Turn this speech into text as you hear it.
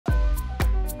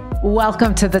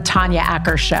Welcome to the Tanya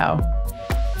Acker Show.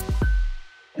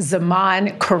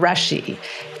 Zaman Qureshi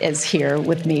is here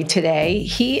with me today.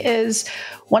 He is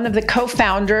one of the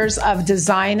co-founders of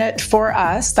Design It For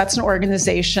Us. That's an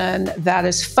organization that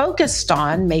is focused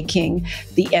on making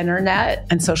the internet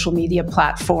and social media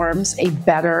platforms a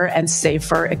better and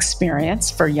safer experience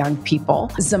for young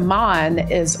people. Zaman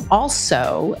is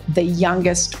also the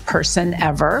youngest person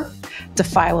ever to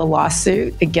file a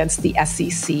lawsuit against the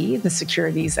SEC, the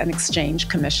Securities and Exchange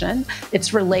Commission.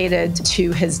 It's related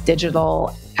to his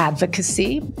digital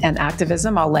advocacy and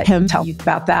activism. I'll let him tell you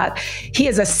about that. He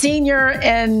is a senior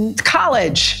in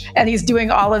college, and he's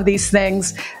doing all of these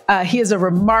things. He is a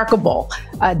remarkable,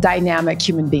 dynamic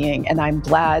human being, and I'm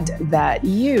glad that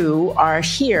you are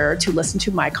here to listen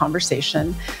to my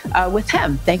conversation with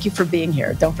him. Thank you for being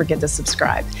here. Don't forget to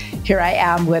subscribe. Here I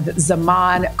am with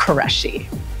Zaman Qureshi.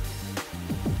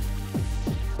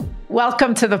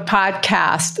 Welcome to the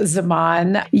podcast,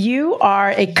 Zaman. You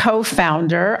are a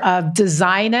co-founder of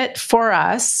Design It For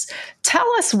Us. Tell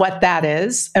us what that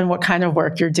is and what kind of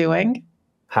work you're doing.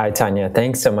 Hi, Tanya.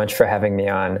 Thanks so much for having me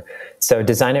on. So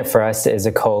Design It For Us is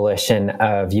a coalition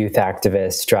of youth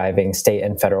activists driving state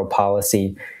and federal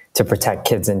policy to protect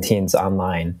kids and teens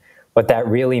online. What that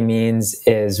really means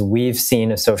is we've seen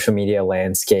a social media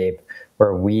landscape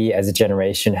where we as a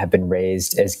generation have been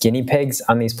raised as guinea pigs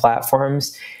on these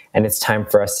platforms. And it's time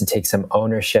for us to take some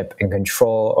ownership and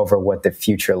control over what the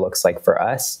future looks like for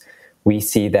us. We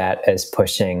see that as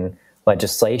pushing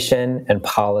legislation and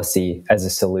policy as a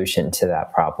solution to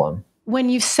that problem. When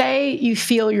you say you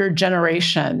feel your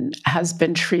generation has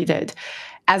been treated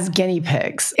as guinea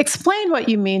pigs, explain what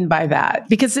you mean by that,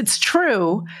 because it's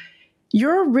true.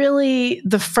 You're really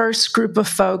the first group of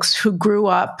folks who grew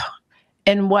up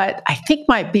in what I think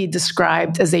might be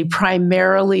described as a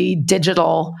primarily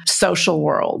digital social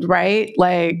world, right?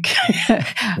 Like,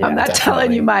 I'm not definitely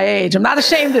telling you my age. I'm not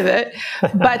ashamed of it.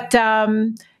 But,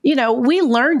 we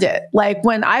learned it. Like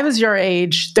when I was your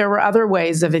age, there were other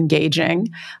ways of engaging.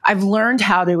 I've learned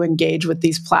how to engage with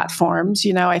these platforms.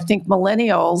 I think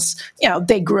millennials,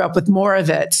 they grew up with more of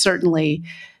it, certainly,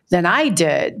 than I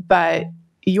did. But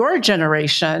your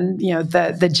generation,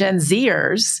 the Gen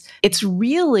Zers, it's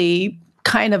really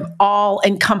kind of all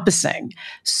encompassing.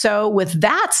 So with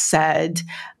that said,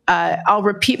 I'll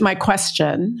repeat my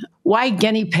question. Why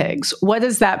guinea pigs? What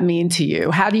does that mean to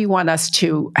you? How do you want us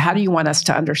to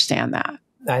understand that?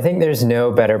 I think there's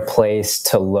no better place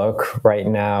to look right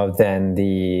now than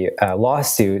the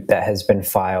lawsuit that has been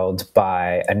filed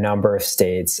by a number of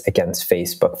states against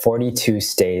Facebook. 42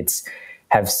 states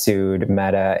have sued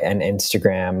Meta and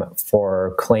Instagram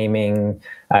for claiming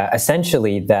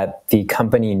essentially that the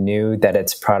company knew that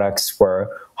its products were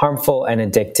harmful and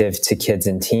addictive to kids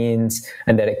and teens,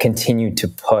 and that it continued to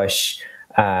push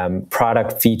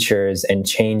product features and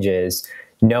changes,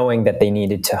 knowing that they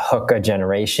needed to hook a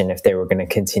generation if they were going to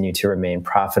continue to remain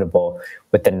profitable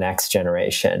with the next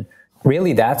generation.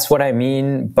 Really, that's what I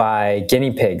mean by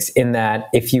guinea pigs, in that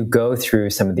if you go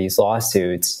through some of these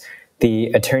lawsuits,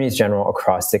 the attorneys general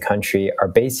across the country are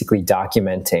basically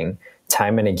documenting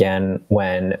time and again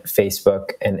when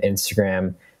Facebook and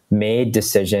Instagram made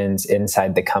decisions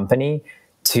inside the company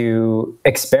to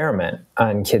experiment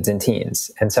on kids and teens.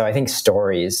 And so I think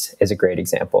stories is a great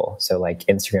example. So like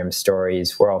Instagram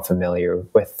stories, we're all familiar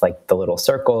with like the little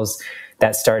circles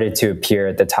that started to appear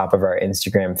at the top of our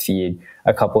Instagram feed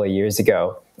a couple of years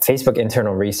ago. Facebook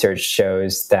internal research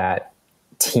shows that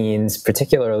teens,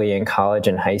 particularly in college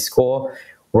and high school,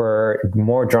 were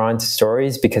more drawn to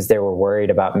stories because they were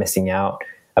worried about missing out,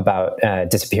 about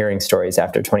disappearing stories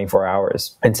after 24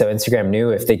 hours. And so Instagram knew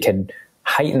if they could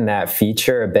heighten that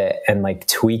feature a bit and like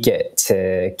tweak it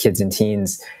to kids and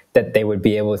teens, that they would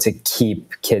be able to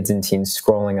keep kids and teens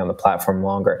scrolling on the platform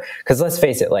longer. Because let's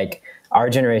face it, like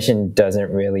our generation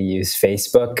doesn't really use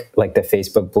Facebook, like the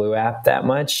Facebook Blue app, that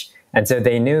much. And so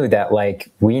they knew that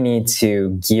like we need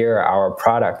to gear our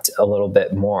product a little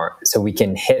bit more so we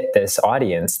can hit this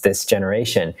audience, this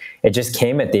generation. It just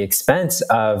came at the expense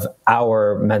of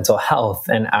our mental health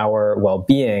and our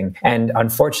well-being, and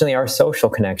unfortunately our social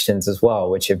connections as well,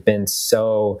 which have been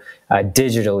so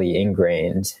digitally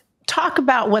ingrained. Talk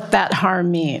about what that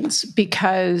harm means,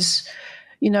 because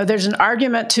there's an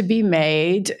argument to be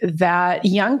made that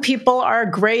young people are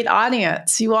a great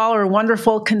audience. You all are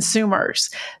wonderful consumers.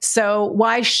 So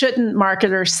why shouldn't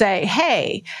marketers say,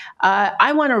 hey,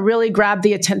 I want to really grab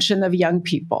the attention of young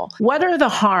people? What are the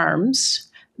harms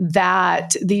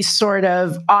that these sort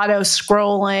of auto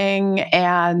scrolling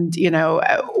and,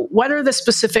 what are the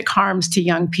specific harms to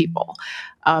young people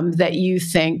that you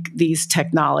think these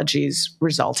technologies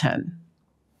result in?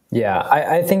 Yeah,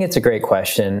 I think it's a great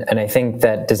question. And I think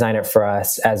that Design It For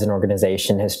Us as an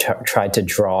organization has tried to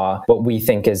draw what we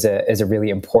think is a really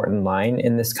important line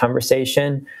in this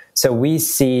conversation. So we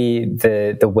see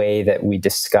the way that we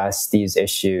discuss these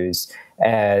issues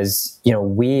as,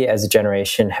 we as a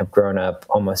generation have grown up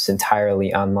almost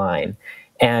entirely online.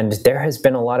 And there has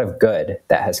been a lot of good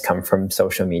that has come from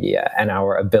social media and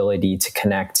our ability to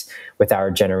connect with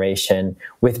our generation,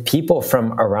 with people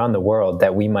from around the world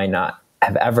that we might not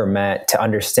have ever met, to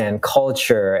understand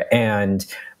culture and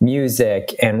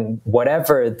music and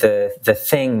whatever the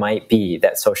thing might be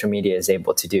that social media is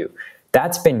able to do.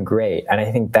 That's been great. And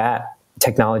I think that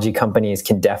technology companies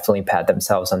can definitely pat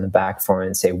themselves on the back for it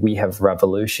and say, we have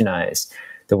revolutionized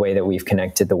the way that we've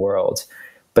connected the world.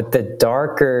 But the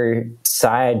darker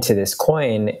side to this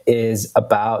coin is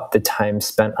about the time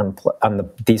spent on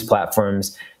these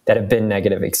platforms that have been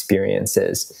negative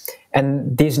experiences.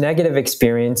 And these negative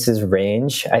experiences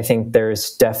range. I think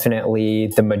there's definitely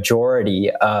the majority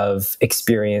of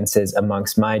experiences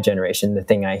amongst my generation. The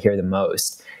thing I hear the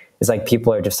most is like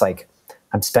people are just like,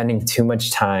 I'm spending too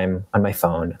much time on my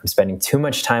phone. I'm spending too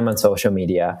much time on social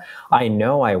media. I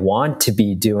know I want to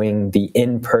be doing the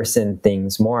in-person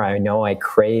things more. I know I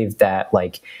crave that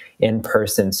like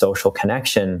in-person social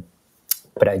connection,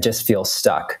 but I just feel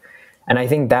stuck. And I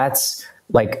think that's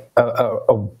like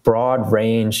a broad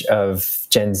range of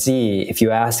Gen Z. If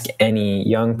you ask any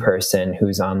young person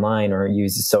who's online or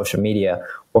uses social media,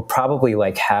 will probably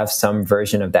like have some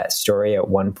version of that story at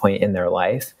one point in their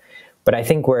life. But I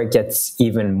think where it gets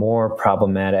even more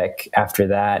problematic after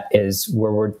that is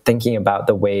where we're thinking about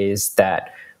the ways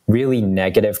that really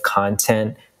negative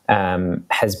content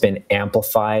has been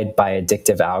amplified by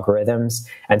addictive algorithms.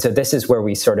 And so this is where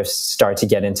we sort of start to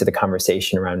get into the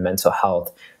conversation around mental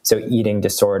health. So eating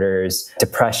disorders,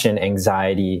 depression,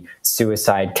 anxiety,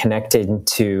 suicide, connected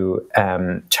to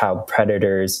child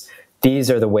predators.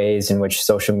 These are the ways in which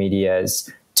social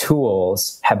media's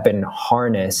tools have been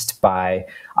harnessed by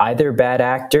either bad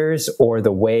actors or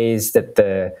the ways that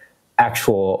the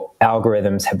actual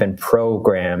algorithms have been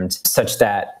programmed such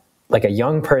that like a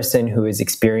young person who is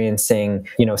experiencing,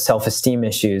 self-esteem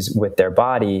issues with their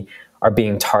body are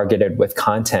being targeted with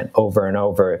content over and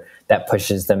over that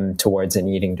pushes them towards an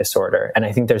eating disorder. And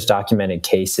I think there's documented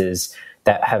cases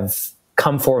that have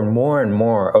come forward more and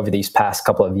more over these past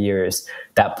couple of years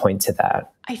that point to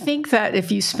that. I think that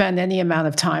if you spend any amount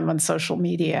of time on social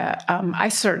media, I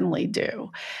certainly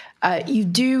do, you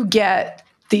do get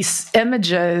these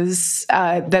images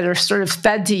that are sort of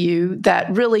fed to you that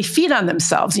really feed on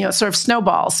themselves, sort of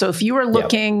snowballs. So if you are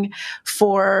looking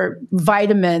for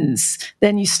vitamins,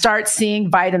 then you start seeing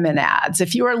vitamin ads.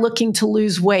 If you are looking to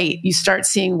lose weight, you start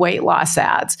seeing weight loss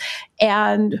ads.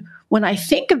 And when I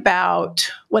think about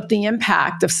what the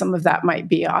impact of some of that might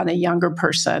be on a younger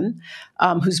person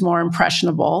who's more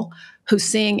impressionable, who's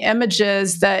seeing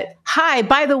images that,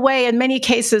 by the way, in many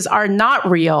cases are not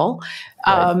real.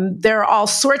 There are all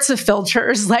sorts of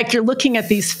filters, like you're looking at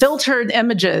these filtered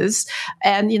images.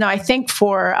 And, I think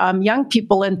for young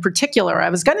people in particular, I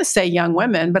was going to say young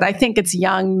women, but I think it's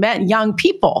young men, young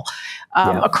people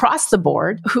across the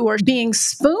board who are being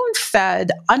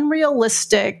spoon-fed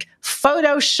unrealistic,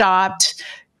 photoshopped,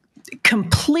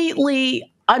 completely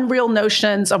unreal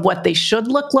notions of what they should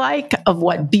look like, of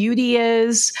what beauty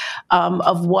is,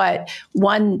 of what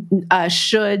one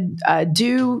should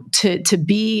do to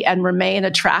be and remain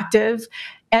attractive.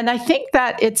 And I think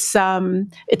that it's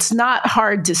not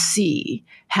hard to see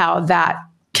how that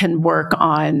can work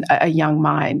on a young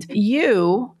mind.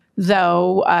 You,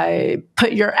 though,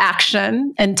 put your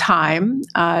action and time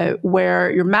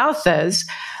where your mouth is,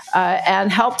 and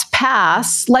helped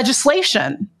pass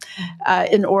legislation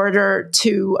in order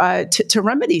to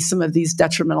remedy some of these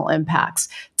detrimental impacts.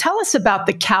 Tell us about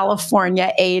the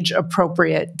California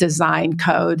Age-Appropriate Design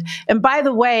Code. And by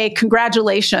the way,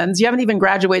 congratulations. You haven't even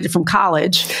graduated from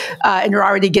college, and you're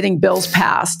already getting bills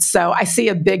passed. So I see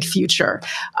a big future.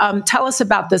 Tell us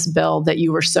about this bill that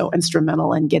you were so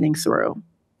instrumental in getting through.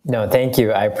 No, thank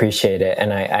you. I appreciate it.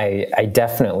 And I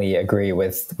definitely agree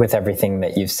with everything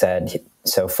that you've said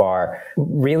so far.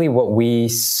 Really what we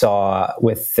saw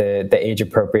with the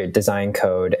Age-Appropriate Design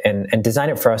Code, and Design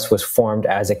It For Us was formed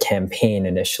as a campaign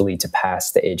initially to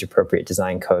pass the Age-Appropriate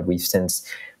Design Code. We've since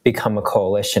become a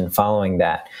coalition following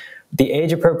that. The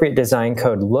Age-Appropriate Design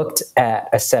Code looked at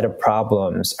a set of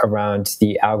problems around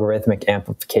the algorithmic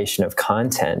amplification of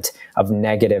content, of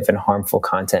negative and harmful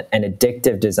content, and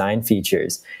addictive design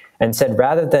features, and said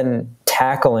rather than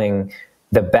tackling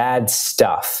the bad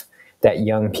stuff, that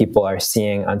young people are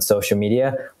seeing on social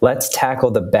media. Let's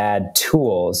tackle the bad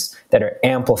tools that are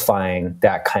amplifying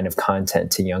that kind of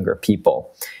content to younger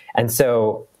people. And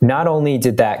so not only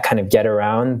did that kind of get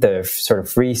around the sort of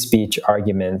free speech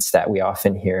arguments that we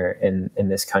often hear in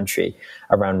this country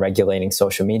around regulating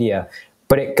social media,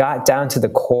 but it got down to the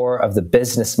core of the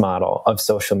business model of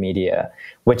social media,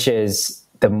 which is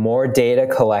the more data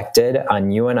collected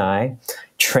on you and I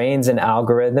trains an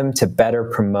algorithm to better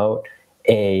promote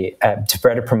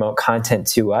content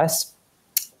to us,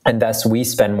 and thus we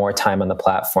spend more time on the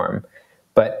platform.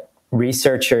 But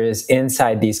researchers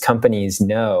inside these companies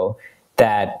know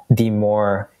that the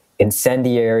more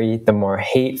incendiary, the more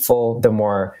hateful, the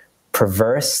more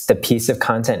perverse the piece of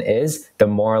content is, the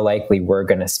more likely we're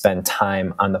going to spend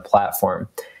time on the platform.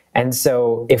 And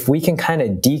so if we can kind of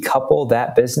decouple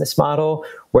that business model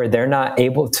where they're not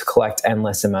able to collect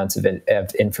endless amounts of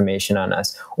information on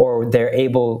us, or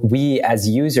we as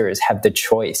users have the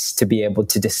choice to be able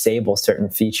to disable certain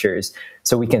features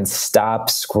so we can stop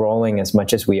scrolling as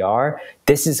much as we are.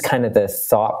 This is kind of the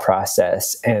thought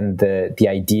process and the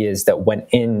ideas that went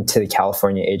into the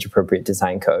California Age-Appropriate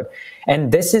Design Code.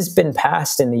 And this has been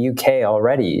passed in the UK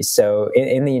already. So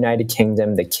in the United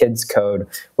Kingdom, the Kids Code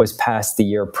was passed the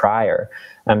year prior.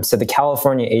 So the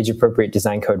California Age-Appropriate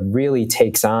Design Code really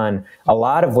takes on a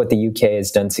lot of what the UK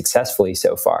has done successfully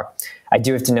so far. I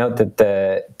do have to note that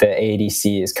the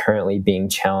AADC is currently being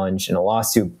challenged in a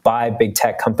lawsuit by big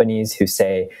tech companies who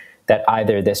say that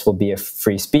either this will be a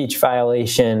free speech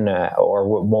violation or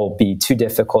will be too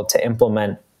difficult to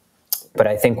implement. But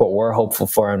I think what we're hopeful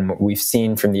for and what we've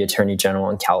seen from the Attorney General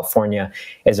in California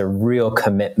is a real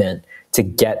commitment to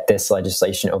get this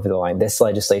legislation over the line. This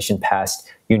legislation passed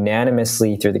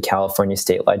unanimously through the California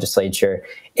State Legislature.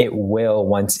 It will,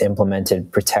 once implemented,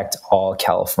 protect all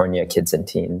California kids and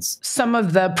teens. Some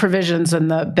of the provisions in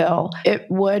the bill, it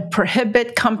would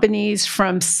prohibit companies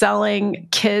from selling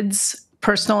kids'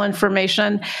 personal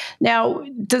information. Now,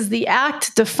 does the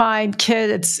act define kid?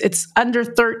 It's under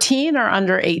 13 or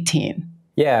under 18?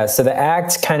 Yeah, so the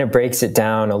act kind of breaks it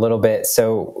down a little bit.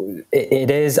 So it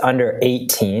is under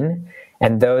 18.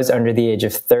 And those under the age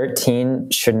of 13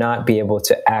 should not be able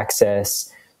to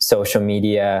access social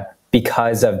media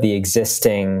because of the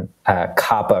existing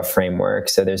COPPA framework.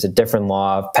 So there's a different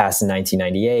law passed in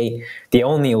 1998, the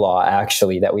only law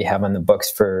actually that we have on the books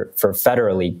for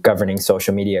federally governing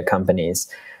social media companies.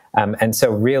 And so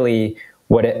really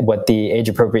what the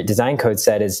Age-Appropriate Design Code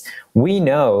said is we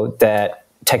know that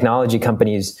technology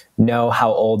companies know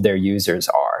how old their users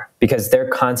are because they're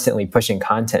constantly pushing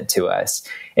content to us.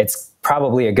 It's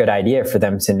probably a good idea for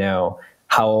them to know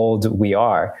how old we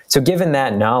are. So given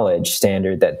that knowledge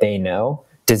standard that they know,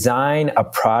 design a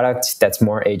product that's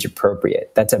more age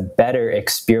appropriate. That's a better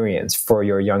experience for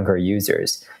your younger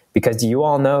users because you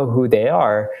all know who they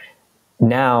are.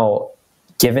 Now,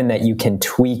 given that you can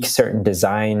tweak certain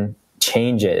design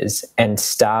changes and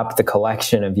stop the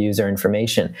collection of user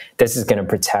information, this is going to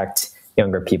protect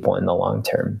younger people in the long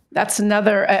term. That's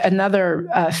another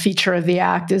feature of the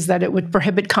act is that it would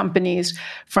prohibit companies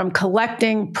from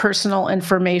collecting personal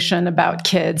information about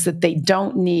kids that they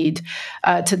don't need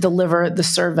to deliver the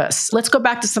service. Let's go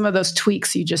back to some of those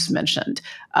tweaks you just mentioned.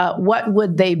 What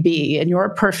would they be in your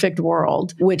perfect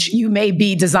world, which you may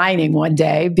be designing one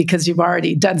day because you've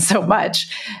already done so much?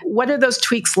 What do those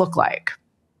tweaks look like?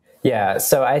 Yeah,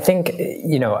 so I think,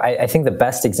 I think the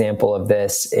best example of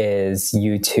this is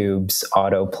YouTube's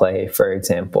autoplay, for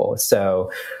example.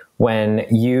 So when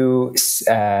you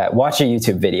watch a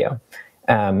YouTube video,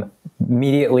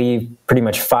 immediately, pretty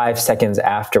much 5 seconds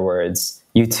afterwards,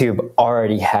 YouTube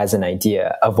already has an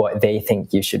idea of what they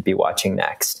think you should be watching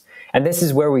next. And this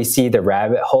is where we see the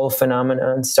rabbit hole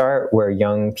phenomenon start, where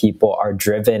young people are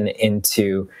driven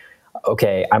into,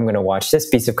 okay, I'm going to watch this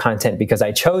piece of content because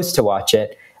I chose to watch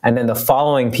it. And then the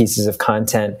following pieces of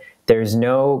content, there's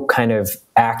no kind of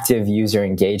active user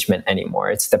engagement anymore.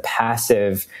 It's the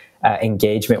passive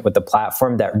engagement with the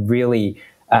platform that really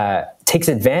takes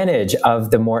advantage of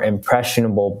the more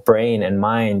impressionable brain and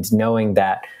mind, knowing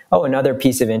that, oh, another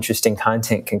piece of interesting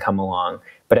content can come along,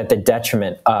 but at the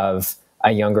detriment of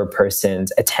a younger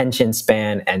person's attention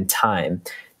span and time.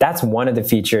 That's one of the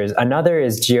features. Another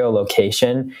is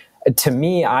geolocation. To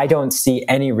me, I don't see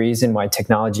any reason why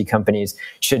technology companies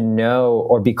should know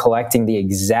or be collecting the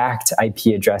exact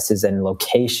IP addresses and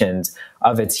locations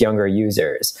of its younger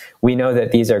users. We know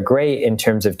that these are great in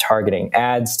terms of targeting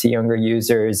ads to younger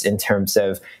users, in terms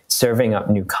of serving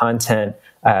up new content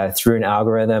through an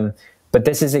algorithm. But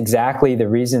this is exactly the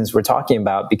reasons we're talking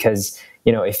about, because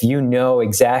if you know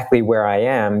exactly where I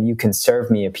am, you can serve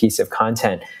me a piece of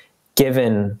content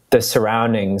given the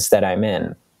surroundings that I'm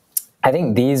in. I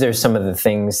think these are some of the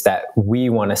things that we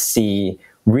want to see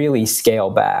really scale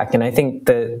back. And I think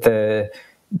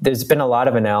there's been a lot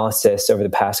of analysis over the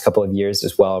past couple of years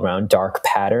as well around dark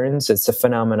patterns. It's a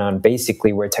phenomenon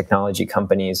basically where technology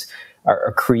companies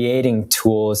are creating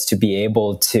tools to be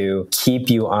able to keep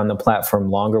you on the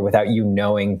platform longer without you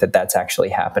knowing that that's actually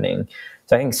happening.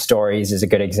 So I think stories is a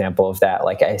good example of that,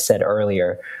 like I said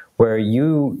earlier, where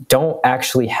you don't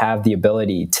actually have the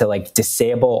ability to like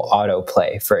disable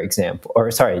autoplay, for example,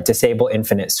 or sorry, disable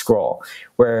infinite scroll,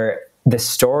 where the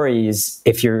stories,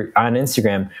 if you're on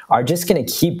Instagram, are just going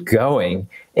to keep going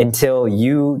until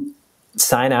you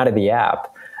sign out of the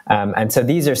app. And so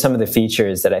these are some of the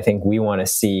features that I think we want to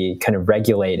see kind of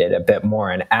regulated a bit more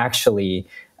and actually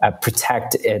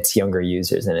protect its younger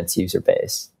users and its user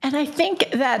base. And I think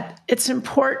that it's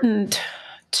important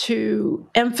to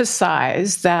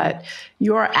emphasize that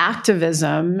your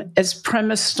activism is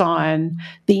premised on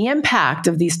the impact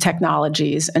of these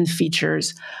technologies and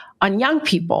features on young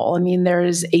people. I mean,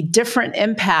 there's a different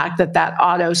impact that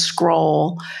auto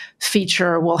scroll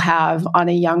feature will have on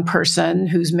a young person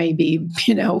who's maybe,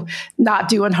 not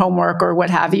doing homework or what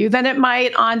have you, than it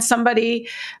might on somebody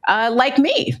like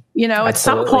me. Absolutely. At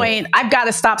some point, I've got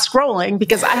to stop scrolling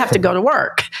because I have to go to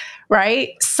work.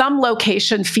 Right? Some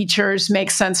location features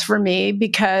make sense for me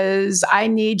because I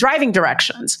need driving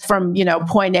directions from,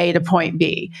 point A to point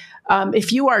B.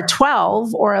 If you are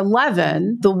 12 or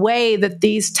 11, the way that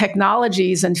these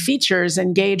technologies and features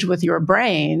engage with your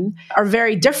brain are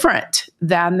very different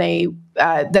than the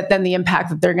impact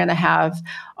that they're going to have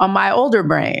on my older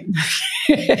brain.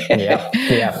 Yeah,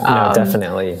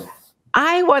 definitely.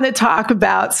 I want to talk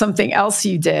about something else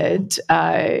you did.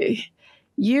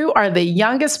 You are the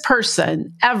youngest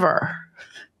person ever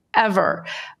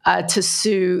to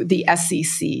sue the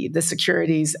SEC, the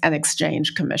Securities and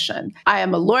Exchange Commission. I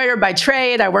am a lawyer by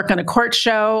trade. I work on a court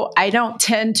show. I don't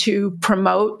tend to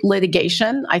promote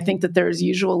litigation. I think that there's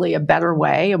usually a better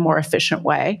way, a more efficient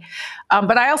way.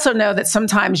 But I also know that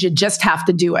sometimes you just have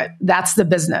to do it. That's the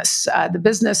business. The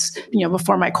business,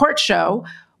 before my court show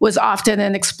was often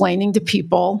in explaining to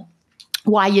people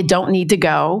why you don't need to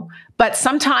go. But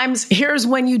sometimes here's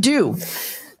when you do.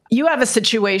 You have a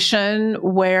situation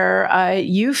where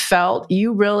you felt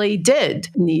you really did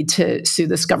need to sue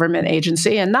this government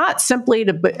agency, and not simply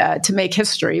to make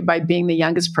history by being the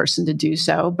youngest person to do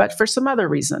so, but for some other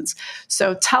reasons.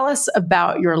 So tell us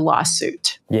about your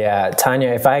lawsuit. Yeah, Tanya,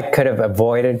 if I could have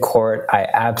avoided court, I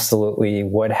absolutely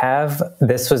would have.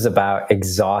 This was about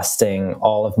exhausting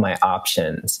all of my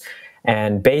options.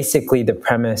 And basically, the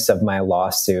premise of my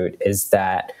lawsuit is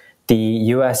that the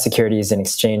U.S. Securities and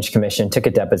Exchange Commission took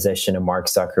a deposition of Mark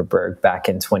Zuckerberg back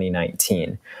in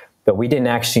 2019. But we didn't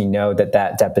actually know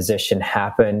that deposition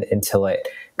happened until it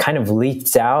kind of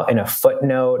leaked out in a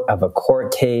footnote of a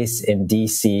court case in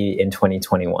D.C. in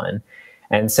 2021.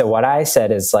 And so what I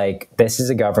said is this is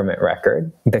a government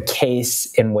record. The case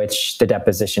in which the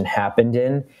deposition happened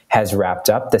in has wrapped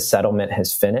up. The settlement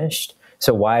has finished.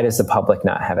 So why does the public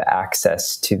not have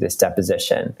access to this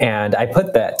deposition? And I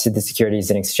put that to the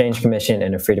Securities and Exchange Commission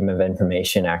in a Freedom of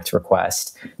Information Act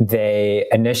request. They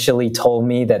initially told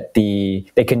me that they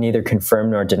could neither confirm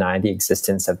nor deny the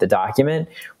existence of the document,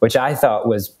 which I thought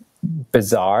was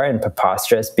bizarre and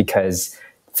preposterous because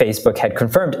Facebook had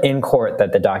confirmed in court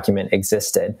that the document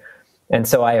existed. And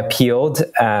so I appealed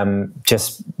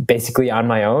just basically on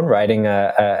my own, writing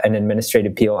an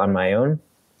administrative appeal on my own.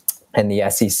 And the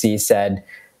SEC said,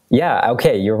 yeah,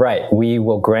 okay, you're right. We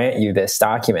will grant you this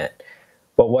document.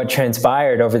 But what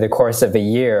transpired over the course of a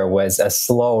year was a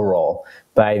slow roll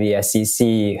by the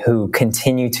SEC, who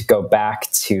continued to go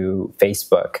back to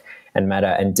Facebook and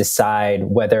Meta and decide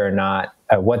whether or not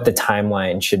what the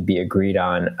timeline should be agreed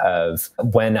on of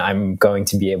when I'm going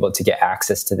to be able to get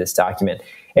access to this document.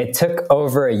 It took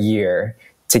over a year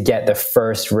to get the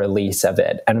first release of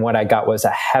it. And what I got was a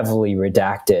heavily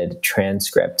redacted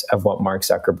transcript of what Mark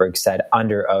Zuckerberg said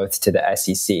under oath to the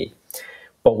SEC.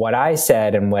 But what I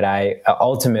said, and what I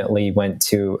ultimately went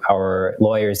to our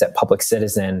lawyers at Public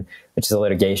Citizen, which is a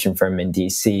litigation firm in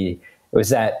DC, was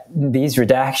that these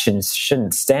redactions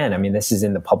shouldn't stand. I mean, this is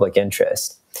in the public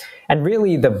interest. And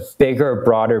really the bigger,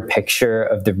 broader picture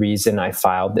of the reason I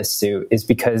filed this suit is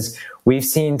because we've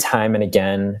seen time and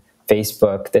again,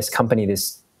 Facebook, this company,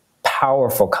 this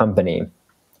powerful company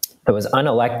that was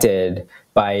unelected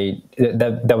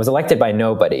that was elected by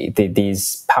nobody,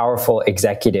 these powerful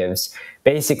executives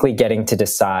basically getting to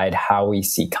decide how we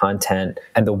see content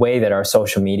and the way that our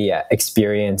social media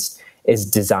experience is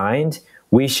designed.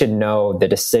 We should know the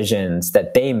decisions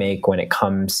that they make when it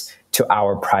comes to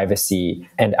our privacy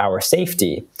and our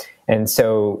safety. And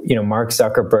so, Mark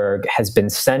Zuckerberg has been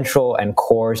central and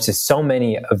core to so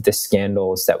many of the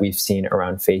scandals that we've seen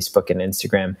around Facebook and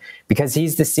Instagram because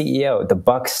he's the CEO. The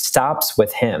buck stops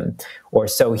with him, or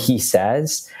so he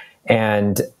says.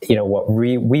 And, what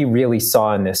we really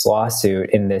saw in this lawsuit,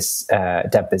 in this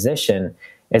deposition,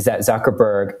 is that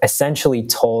Zuckerberg essentially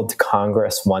told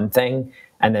Congress one thing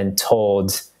and then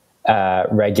told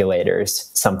regulators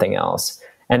something else.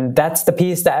 And that's the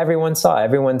piece that everyone saw.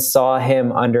 Everyone saw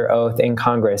him under oath in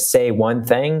Congress say one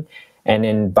thing, and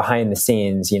in behind the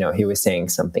scenes, he was saying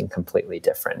something completely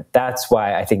different. That's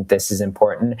why I think this is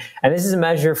important. And this is a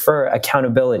measure for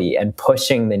accountability and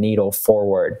pushing the needle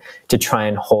forward to try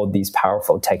and hold these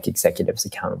powerful tech executives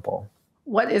accountable.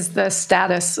 What is the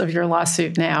status of your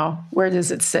lawsuit now? Where does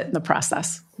it sit in the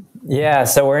process? Yeah,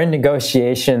 so we're in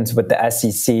negotiations with the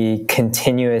SEC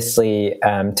continuously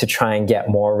to try and get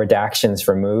more redactions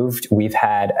removed. We've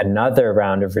had another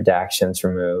round of redactions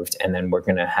removed, and then we're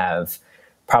going to have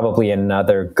probably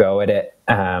another go at it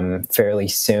fairly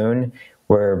soon.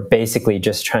 We're basically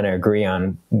just trying to agree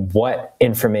on what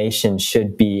information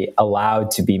should be allowed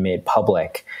to be made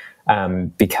public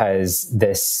because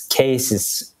this case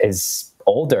is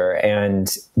older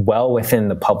and well within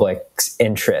the public's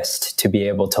interest to be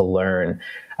able to learn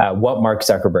what Mark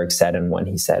Zuckerberg said and when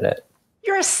he said it.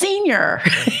 You're a senior,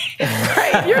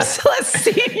 right? You're still a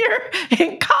senior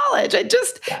in college. I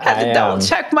just had to double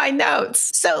check my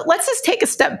notes. So let's just take a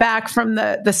step back from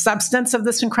the substance of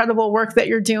this incredible work that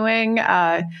you're doing.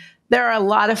 There are a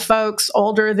lot of folks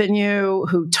older than you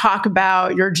who talk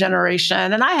about your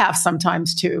generation, and I have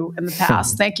sometimes too in the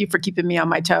past. Thank you for keeping me on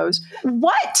my toes.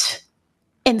 What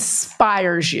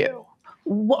inspires you,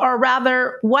 or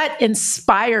rather, what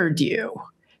inspired you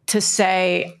to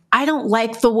say, I don't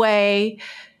like the way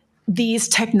these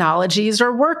technologies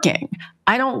are working.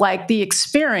 I don't like the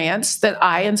experience that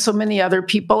I and so many other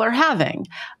people are having.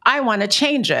 I want to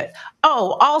change it.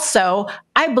 Oh, also,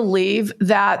 I believe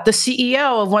that the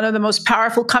CEO of one of the most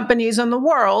powerful companies in the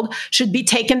world should be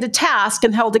taken to task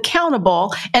and held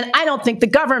accountable. And I don't think the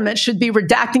government should be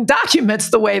redacting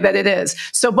documents the way that it is.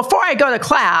 So before I go to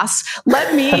class,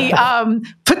 let me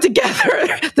put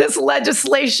together this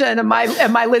legislation and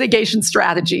my litigation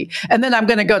strategy. And then I'm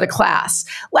going to go to class.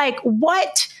 Like,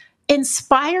 what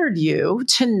inspired you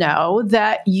to know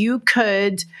that you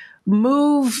could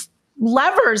move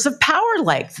levers of power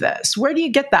like this? Where do you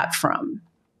get that from?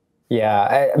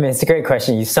 Yeah, I mean, it's a great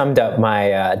question. You summed up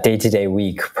my day-to-day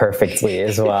week perfectly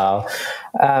as well.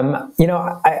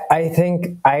 I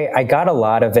think I got a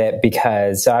lot of it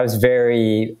because I was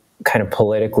very kind of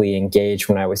politically engaged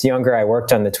when I was younger. I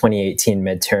worked on the 2018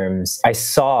 midterms. I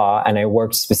saw, and I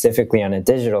worked specifically on a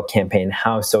digital campaign,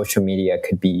 how social media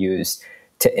could be used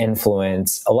to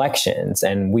influence elections.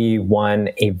 And we won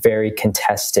a very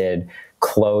contested,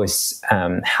 close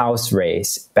House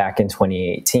race back in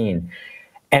 2018.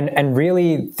 And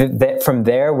really, from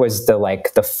there was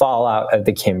the fallout of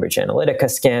the Cambridge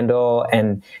Analytica scandal.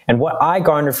 And what I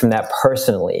garnered from that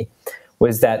personally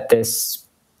was that this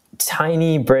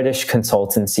tiny British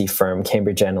consultancy firm,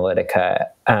 Cambridge Analytica,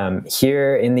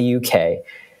 here in the UK,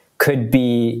 could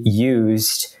be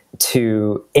used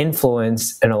to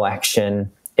influence an election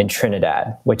in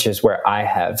Trinidad, which is where I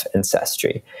have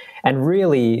ancestry. And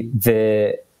really,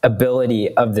 the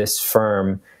ability of this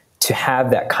firm to have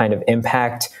that kind of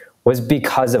impact was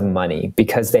because of money,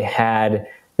 because they had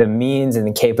the means and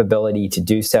the capability to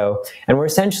do so, and were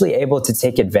essentially able to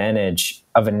take advantage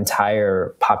of an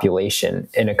entire population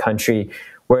in a country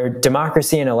where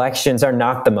democracy and elections are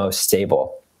not the most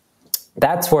stable.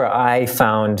 That's where I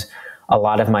found a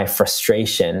lot of my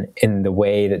frustration in the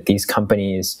way that these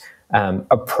companies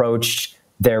approached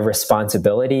their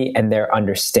responsibility and their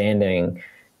understanding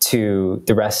to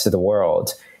the rest of the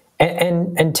world.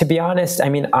 And to be honest, I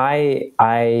mean,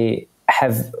 I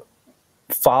have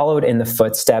followed in the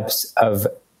footsteps of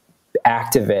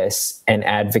activists and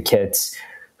advocates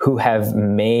who have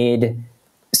made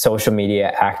social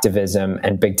media activism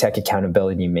and big tech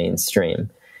accountability mainstream.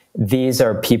 These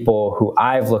are people who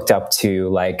I've looked up to,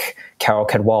 like Carol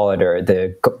Cadwalader,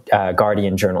 the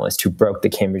Guardian journalist who broke the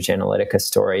Cambridge Analytica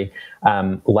story,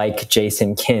 like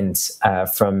Jason Kintz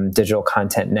from Digital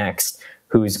Content Next,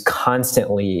 who's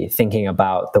constantly thinking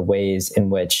about the ways in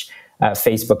which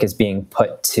Facebook is being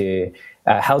put to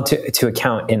held to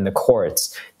account in the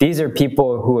courts. These are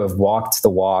people who have walked the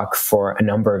walk for a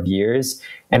number of years.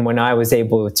 And when I was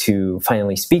able to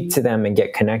finally speak to them and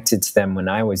get connected to them when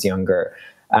I was younger,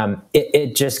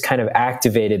 it just kind of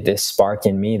activated this spark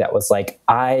in me that was like,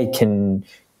 I can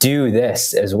do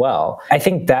this as well. I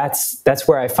think that's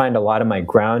where I find a lot of my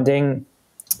grounding.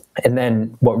 And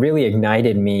then what really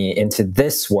ignited me into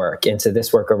this work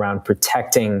around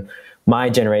protecting my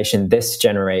generation, this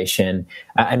generation,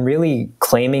 and really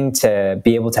claiming to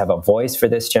be able to have a voice for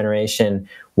this generation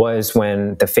was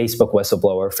when the Facebook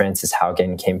whistleblower, Frances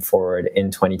Haugen, came forward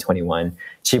in 2021.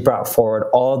 She brought forward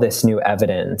all this new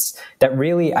evidence that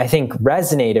really, I think,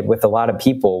 resonated with a lot of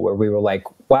people, where we were like,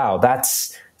 wow,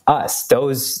 that's us.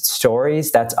 Those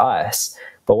stories, that's us.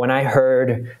 But when I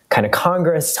heard kind of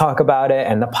Congress talk about it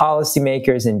and the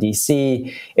policymakers in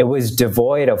DC, it was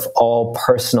devoid of all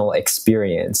personal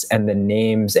experience and the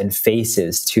names and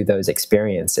faces to those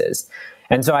experiences.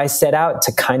 And so I set out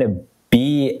to kind of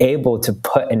be able to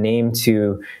put a name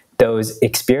to those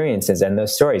experiences and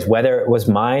those stories, whether it was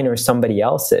mine or somebody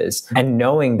else's, and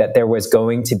knowing that there was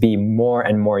going to be more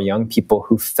and more young people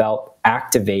who felt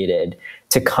activated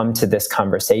to come to this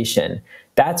conversation.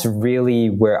 That's really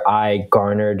where I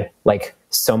garnered like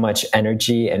so much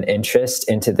energy and interest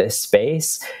into this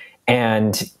space,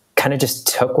 and kind of just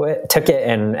took it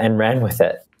and ran with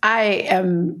it. I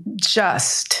am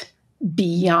just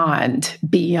beyond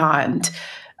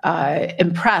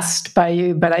impressed by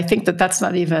you, but I think that that's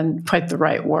not even quite the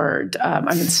right word. I'm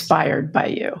inspired by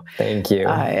you. Thank you.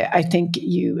 I think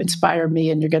you inspire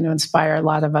me, and you're going to inspire a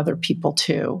lot of other people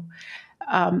too.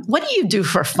 What do you do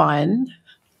for fun?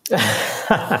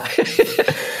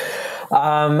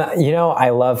 I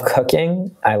love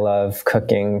cooking. I love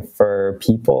cooking for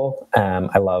people.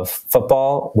 I love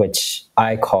football, which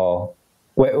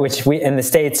we in the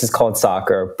States is called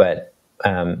soccer, but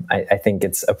I think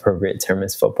its appropriate term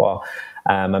is football.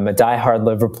 I'm a diehard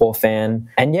Liverpool fan.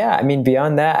 And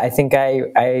beyond that, I think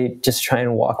I just try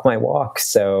and walk my walk.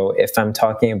 So if I'm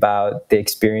talking about the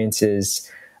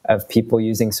experiences of people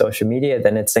using social media,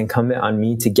 then it's incumbent on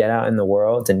me to get out in the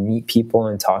world and meet people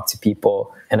and talk to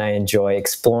people. And I enjoy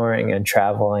exploring and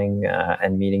traveling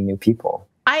and meeting new people.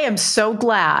 I am so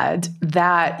glad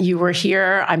that you were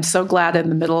here. I'm so glad in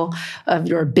the middle of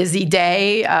your busy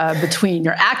day between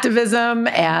your activism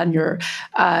and your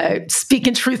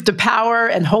speaking truth to power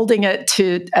and holding it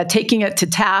to taking it to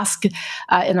task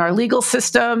in our legal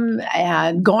system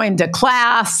and going to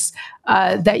class,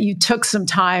 that you took some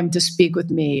time to speak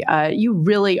with me. You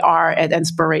really are an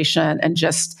inspiration and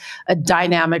just a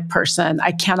dynamic person.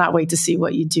 I cannot wait to see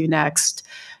what you do next.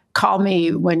 Call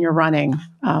me when you're running.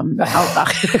 That's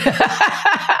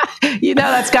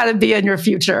got to be in your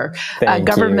future.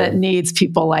 Government needs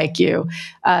people like you.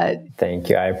 Thank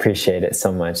you. I appreciate it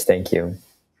so much. Thank you.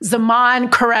 Zaman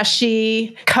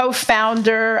Qureshi,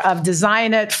 co-founder of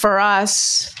Design It For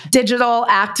Us, digital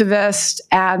activist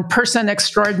and person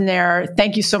extraordinaire.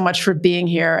 Thank you so much for being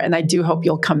here, and I do hope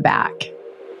you'll come back.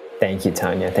 Thank you,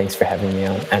 Tanya. Thanks for having me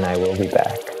on, and I will be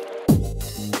back.